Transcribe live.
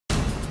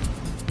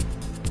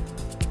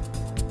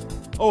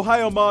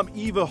Ohio mom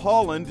Eva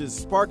Holland is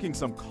sparking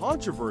some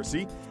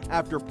controversy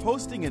after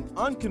posting an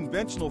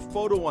unconventional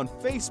photo on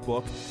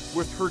Facebook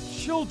with her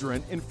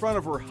children in front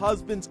of her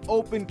husband's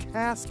open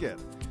casket.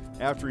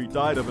 After he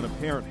died of an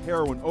apparent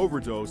heroin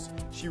overdose,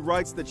 she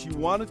writes that she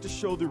wanted to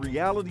show the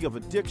reality of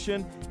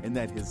addiction and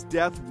that his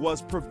death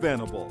was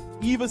preventable.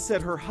 Eva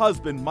said her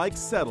husband, Mike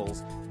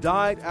Settles,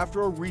 died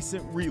after a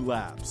recent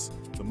relapse.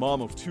 The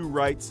mom of two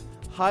writes,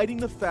 "Hiding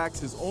the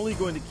facts is only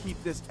going to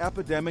keep this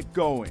epidemic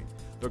going.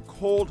 The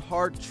cold,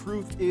 hard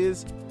truth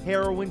is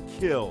heroin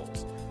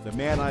kills. The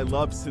man I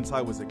loved since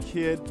I was a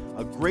kid,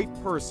 a great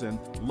person,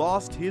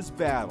 lost his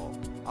battle.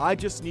 I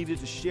just needed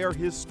to share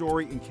his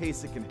story in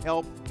case it can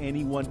help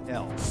anyone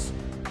else."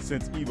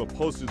 Since Eva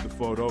posted the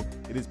photo,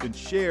 it has been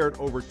shared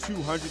over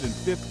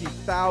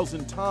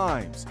 250,000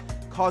 times,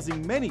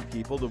 causing many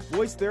people to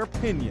voice their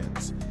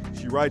opinions.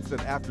 She writes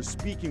that after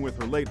speaking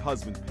with her late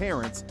husband's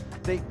parents,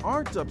 they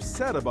aren't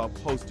upset about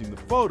posting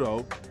the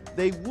photo.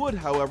 They would,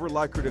 however,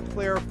 like her to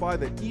clarify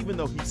that even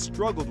though he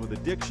struggled with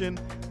addiction,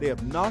 they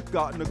have not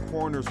gotten a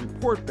coroner's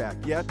report back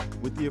yet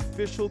with the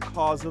official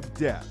cause of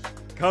death.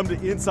 Come to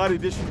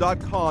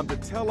InsideEdition.com to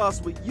tell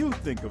us what you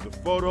think of the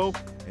photo,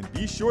 and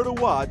be sure to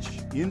watch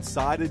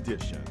Inside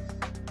Edition.